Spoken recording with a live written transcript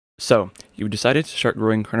So, you've decided to start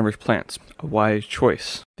growing carnivorous plants, a wise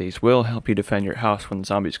choice. These will help you defend your house when the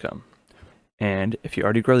zombies come. And if you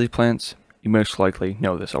already grow these plants, you most likely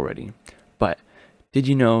know this already. But did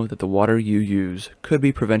you know that the water you use could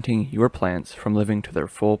be preventing your plants from living to their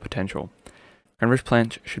full potential? Carnivorous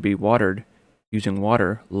plants should be watered using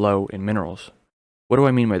water low in minerals. What do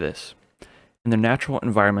I mean by this? In their natural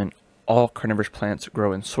environment, all carnivorous plants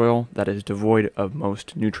grow in soil that is devoid of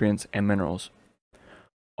most nutrients and minerals.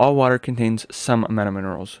 All water contains some amount of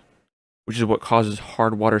minerals, which is what causes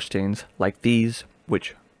hard water stains like these,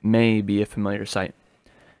 which may be a familiar sight.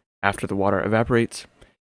 After the water evaporates,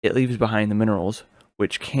 it leaves behind the minerals,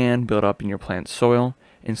 which can build up in your plant's soil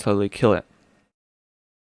and slowly kill it.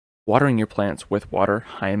 Watering your plants with water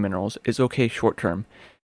high in minerals is okay short term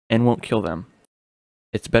and won't kill them.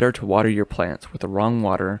 It's better to water your plants with the wrong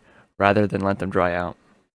water rather than let them dry out.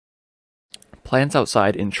 Plants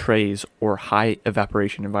outside in trays or high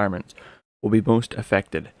evaporation environments will be most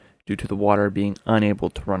affected due to the water being unable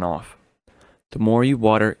to run off. The more you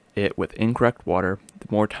water it with incorrect water, the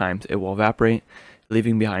more times it will evaporate,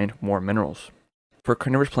 leaving behind more minerals. For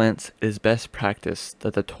carnivorous plants, it is best practice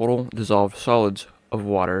that the total dissolved solids of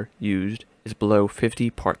water used is below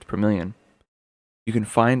 50 parts per million. You can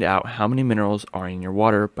find out how many minerals are in your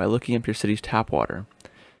water by looking up your city's tap water.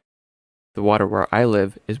 The water where I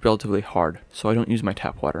live is relatively hard, so I don't use my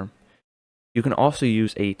tap water. You can also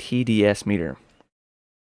use a TDS meter,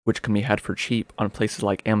 which can be had for cheap on places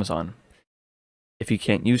like Amazon. If you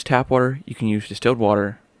can't use tap water, you can use distilled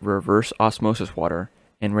water, reverse osmosis water,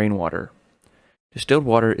 and rainwater. Distilled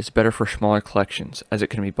water is better for smaller collections as it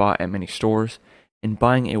can be bought at many stores, and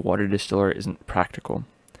buying a water distiller isn't practical.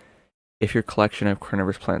 If your collection of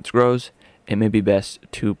carnivorous plants grows, it may be best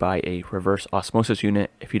to buy a reverse osmosis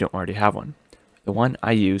unit if you don't already have one. The one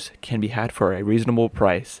I use can be had for a reasonable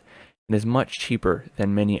price and is much cheaper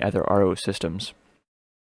than many other RO systems.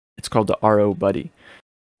 It's called the RO Buddy.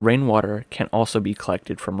 Rainwater can also be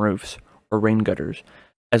collected from roofs or rain gutters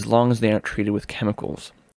as long as they aren't treated with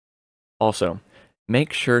chemicals. Also,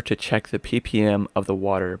 make sure to check the ppm of the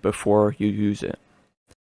water before you use it.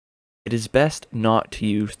 It is best not to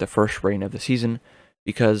use the first rain of the season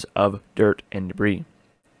because of dirt and debris.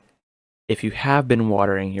 If you have been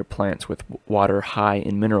watering your plants with water high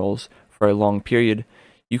in minerals for a long period,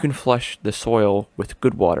 you can flush the soil with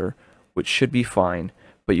good water, which should be fine,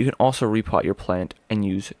 but you can also repot your plant and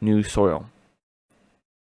use new soil.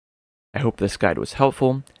 I hope this guide was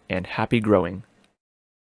helpful, and happy growing!